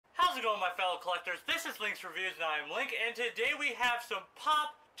it going, my fellow collectors? This is Link's Reviews and I am Link, and today we have some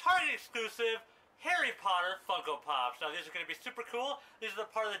Pop Target exclusive Harry Potter Funko Pops. Now these are going to be super cool. These are the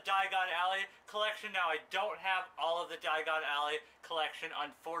part of the Diagon Alley collection. Now I don't have all of the Diagon Alley collection,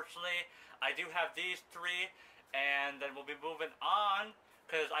 unfortunately. I do have these three, and then we'll be moving on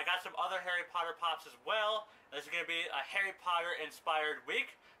because I got some other Harry Potter Pops as well. This is going to be a Harry Potter inspired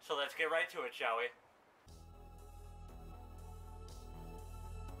week, so let's get right to it, shall we?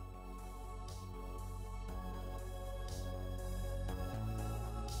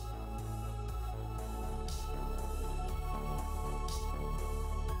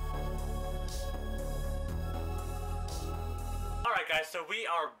 Alright guys, so we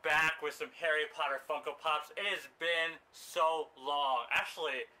are back with some Harry Potter Funko Pops. It has been so long.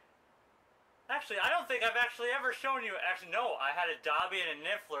 Actually, I don't think I've actually ever shown you. Actually, no, I had a Dobby and a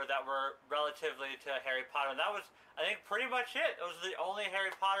Niffler that were relatively to Harry Potter. And that was, I think, pretty much it. Those are the only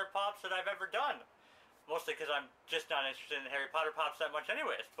Harry Potter Pops that I've ever done. Mostly because I'm just not interested in Harry Potter Pops that much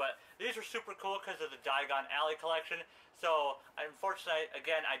anyways. But these are super cool because of the Diagon Alley collection. So, unfortunately,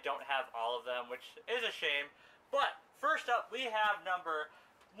 again, I don't have all of them, which is a shame. But first up, we have number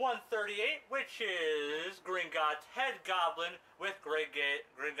 138, which is Gringotts Head Goblin with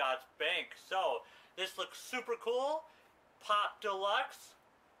Gringotts Bank. So, this looks super cool. Pop Deluxe.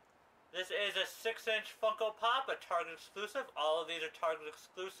 This is a 6-inch Funko Pop, a Target exclusive. All of these are Target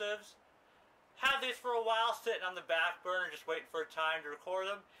exclusives. Had these for a while, sitting on the back burner, just waiting for a time to record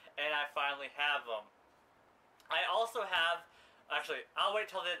them, and I finally have them. I also have, actually, I'll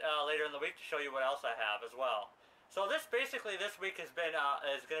wait till later in the week to show you what else I have as well. So this basically this week has been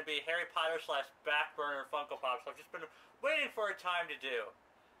is going to be Harry Potter / back burner Funko Pop. So I've just been waiting for a time to do.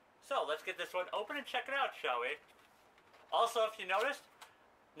 So let's get this one open and check it out, shall we? Also, if you noticed,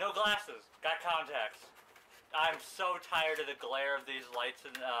 no glasses, got contacts. I'm so tired of the glare of these lights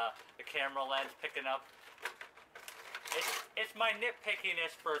and the camera lens picking up. It's my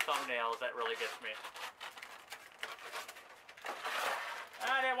nitpickiness for thumbnails that really gets me.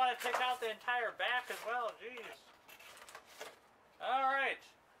 I didn't want to take out the entire back as well, jeez. Alright,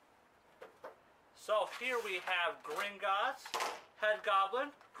 so here we have Gringotts Head Goblin,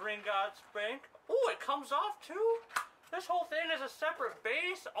 Gringotts Bank. Oh, it comes off too? This whole thing is a separate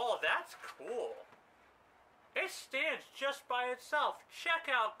base? Oh, that's cool. It stands just by itself. Check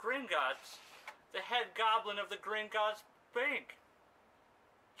out Gringotts, the Head Goblin of the Gringotts Bank.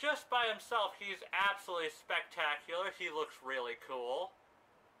 Just by himself, he's absolutely spectacular. He looks really cool.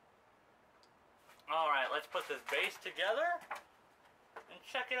 Alright, let's put this base together and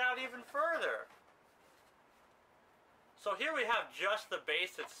check it out even further. So here we have just the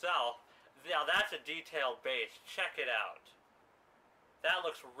base itself. Now that's a detailed base. Check it out. That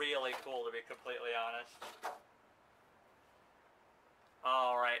looks really cool, to be completely honest.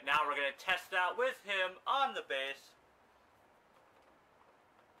 Alright, now we're going to test it out with him on the base.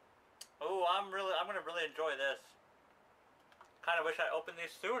 Oh, I'm going to really enjoy this. Kind of wish I opened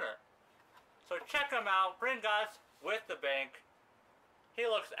these sooner. So check him out, Gringotts with the bank. He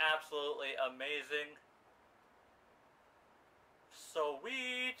looks absolutely amazing.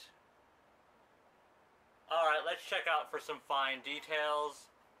 Sweet. Alright, let's check out for some fine details.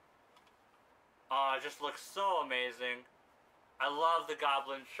 It just looks so amazing. I love the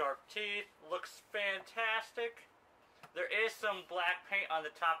goblin's sharp teeth. Looks fantastic. There is some black paint on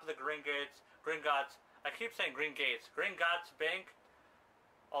the top of the Gringotts. I keep saying Gringotts Bank.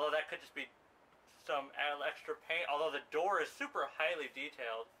 Although that could just be some extra paint, although the door is super highly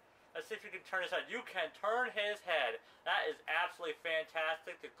detailed. Let's see if you can turn his head. You can turn his head. That is absolutely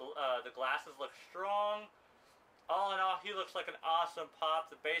fantastic. The glasses look strong. All in all, he looks like an awesome pop.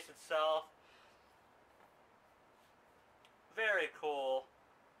 The base itself, very cool.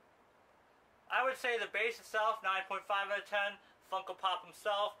 I would say the base itself, 9.5 out of 10. Funko Pop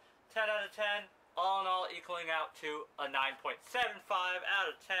himself, 10 out of 10. All in all, equaling out to a 9.75 out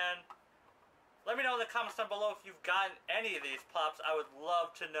of 10. Let me know in the comments down below if you've gotten any of these pops. I would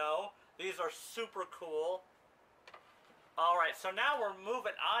love to know. These are super cool. Alright, so now we're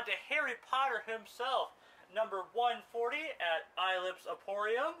moving on to Harry Potter himself. Number 140 at Eyelips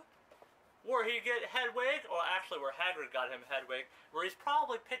Emporium. Where he get Hedwig, or actually where Hagrid got him Hedwig. Where he's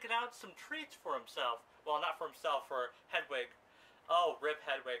probably picking out some treats for himself. Well, not for himself, for Hedwig. Oh, rip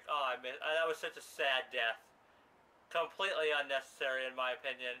Hedwig. Oh, that was such a sad death. Completely unnecessary in my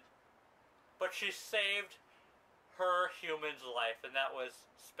opinion. But she saved her human's life, and that was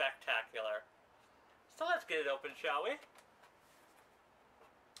spectacular. So let's get it open, shall we?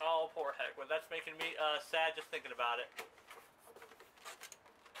 Oh, poor Hagrid. That's making me sad just thinking about it.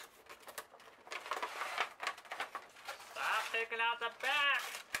 Stop taking out the back!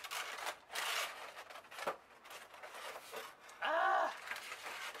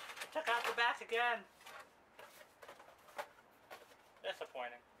 Not again.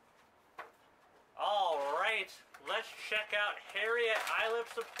 Disappointing. Alright, let's check out Harry at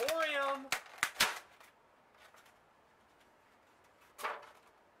Eyelips Emporium.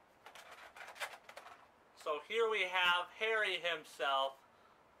 So here we have Harry himself,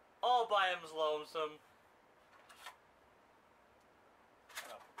 all by him lonesome.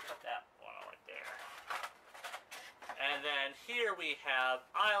 Oh, put that one right there. And then here we have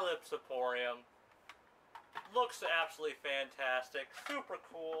Eyelips Emporium. Looks absolutely fantastic, super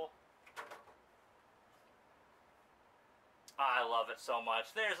cool. I love it so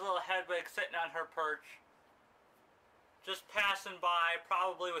much. There's a little Hedwig sitting on her perch. Just passing by,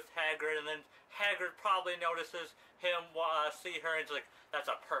 probably with Hagrid, and then Hagrid probably notices him see her and is like, that's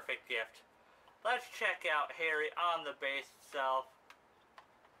a perfect gift. Let's check out Harry on the base itself.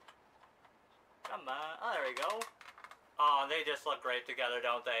 Come on. Oh, there we go. Oh, they just look great together,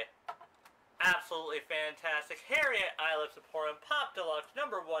 don't they? Absolutely fantastic. Harry at Eyelips Emporium, Pop Deluxe,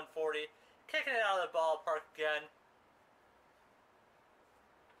 number 140. Kicking it out of the ballpark again.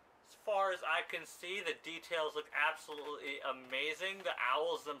 As far as I can see, the details look absolutely amazing. The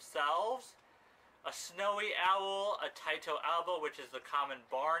owls themselves. A snowy owl, a Taito alba, which is the common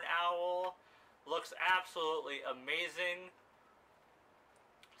barn owl. Looks absolutely amazing.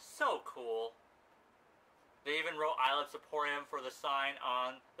 So cool. They even wrote Eyelips Emporium for the sign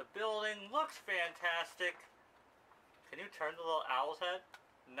on the building. Looks fantastic. Can you turn the little owl's head?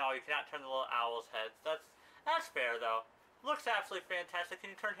 No, you cannot turn the little owl's head. That's fair, though. Looks absolutely fantastic. Can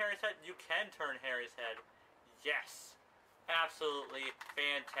you turn Harry's head? You can turn Harry's head. Yes. Absolutely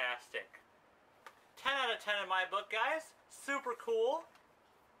fantastic. 10 out of 10 in my book, guys. Super cool.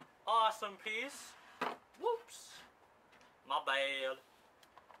 Awesome piece. Whoops. My bad.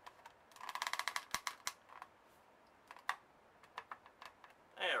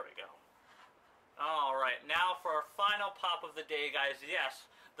 There we go. Alright, now for our final pop of the day, guys. Yes,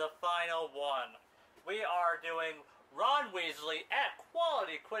 the final one. We are doing Ron Weasley at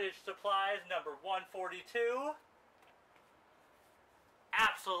Quality Quidditch Supplies, number 142.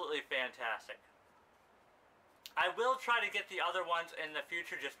 Absolutely fantastic. I will try to get the other ones in the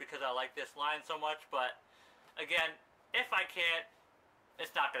future just because I like this line so much, but again, if I can't,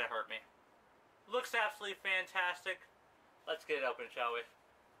 it's not going to hurt me. Looks absolutely fantastic. Let's get it open, shall we?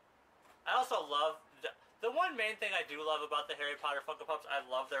 I also love, the one main thing I do love about the Harry Potter Funko Pops, I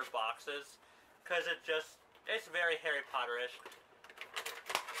love their boxes, because it's very Harry Potter-ish.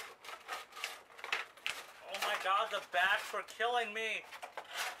 Oh my god, the backs were killing me.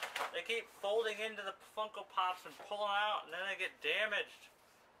 They keep folding into the Funko Pops and pulling out, and then they get damaged.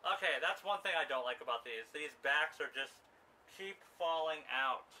 Okay, that's one thing I don't like about these. These backs are just keep falling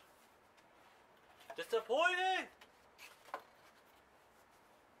out. Disappointing!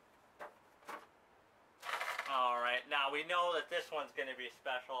 Alright, now we know that this one's going to be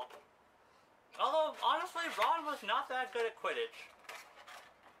special. Although, honestly, Ron was not that good at Quidditch.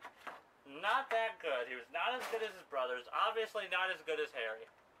 Not that good. He was not as good as his brothers. Obviously not as good as Harry.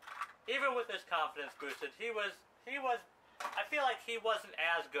 Even with his confidence boosted, he was, I feel like he wasn't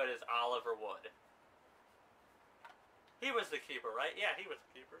as good as Oliver Wood. He was the keeper, right? Yeah, he was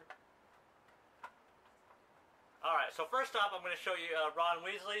the keeper. Alright, so first off, I'm going to show you Ron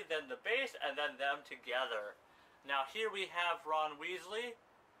Weasley, then the base, and then them together. Now here we have Ron Weasley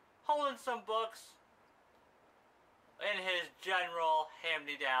holding some books in his general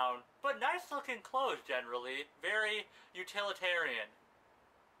hand-me-down, but nice looking clothes generally. Very utilitarian.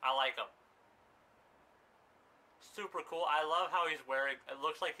 I like them. Super cool. I love how he's wearing, it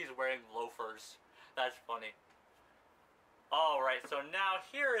looks like he's wearing loafers. That's funny. Alright, so now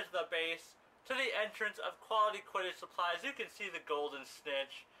here is the base to the entrance of Quality Quidditch Supplies. You can see the golden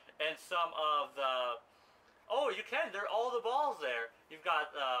snitch and some of the... Oh, you can. They're all the balls there. You've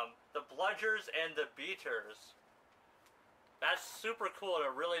got the bludgers and the beaters. That's super cool and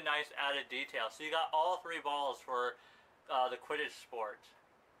a really nice added detail. So you got all three balls for the Quidditch sport.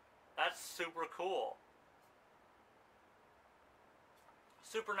 That's super cool.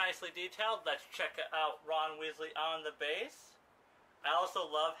 Super nicely detailed. Let's check out Ron Weasley on the base. I also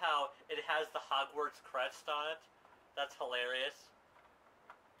love how it has the Hogwarts crest on it. That's hilarious.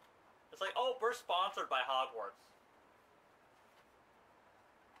 It's like, oh, we're sponsored by Hogwarts.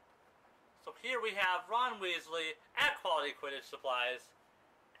 So here we have Ron Weasley at Quality Quidditch Supplies.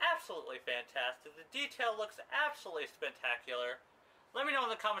 Absolutely fantastic. The detail looks absolutely spectacular. Let me know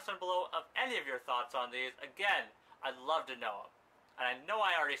in the comments down below of any of your thoughts on these. Again, I'd love to know them. And I know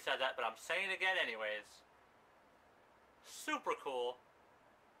I already said that, but I'm saying it again anyways. Super cool.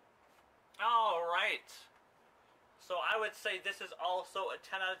 Alright. So I would say this is also a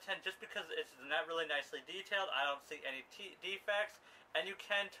 10 out of 10 just because it's not really nicely detailed. I don't see any defects. And you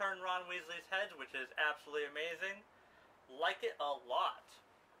can turn Ron Weasley's head, which is absolutely amazing. Like it a lot.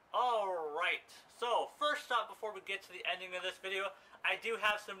 Alright, so first up, before we get to the ending of this video, I do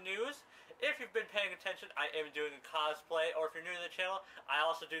have some news. If you've been paying attention, I am doing a cosplay, or if you're new to the channel, I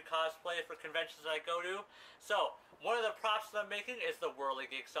also do cosplay for conventions I go to. So, one of the props that I'm making is the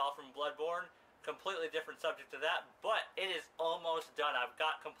Whirligig Saw from Bloodborne. Completely different subject to that, but it is almost done. I've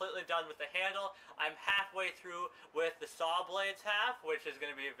got completely done with the handle. I'm halfway through with the saw blades half, which is going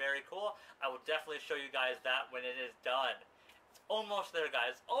to be very cool. I will definitely show you guys that when it is done. It's almost there,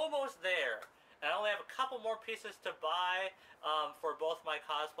 guys. Almost there. And I only have a couple more pieces to buy for both my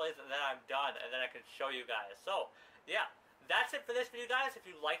cosplays, and then I'm done, and then I can show you guys. So, yeah. That's it for this video, guys. If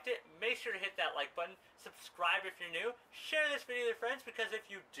you liked it, make sure to hit that like button. Subscribe if you're new. Share this video with your friends, because if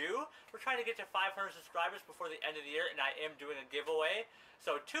you do, we're trying to get to 500 subscribers before the end of the year, and I am doing a giveaway.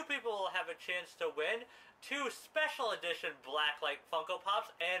 So 2 people will have a chance to win 2 special edition Blacklight Funko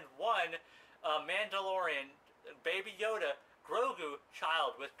Pops and 1 Mandalorian Baby Yoda Grogu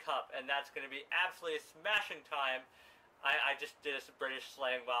child with cup, and that's going to be absolutely a smashing time. I just did a British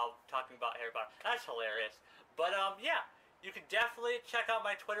slang while talking about Harry Potter. That's hilarious. But yeah. You can definitely check out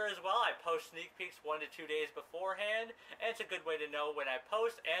my Twitter as well. I post sneak peeks 1 to 2 days beforehand, and it's a good way to know when I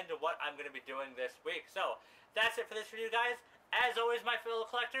post and what I'm going to be doing this week. So, that's it for this video, guys. As always, my fellow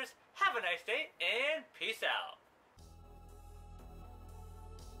collectors, have a nice day, and peace out.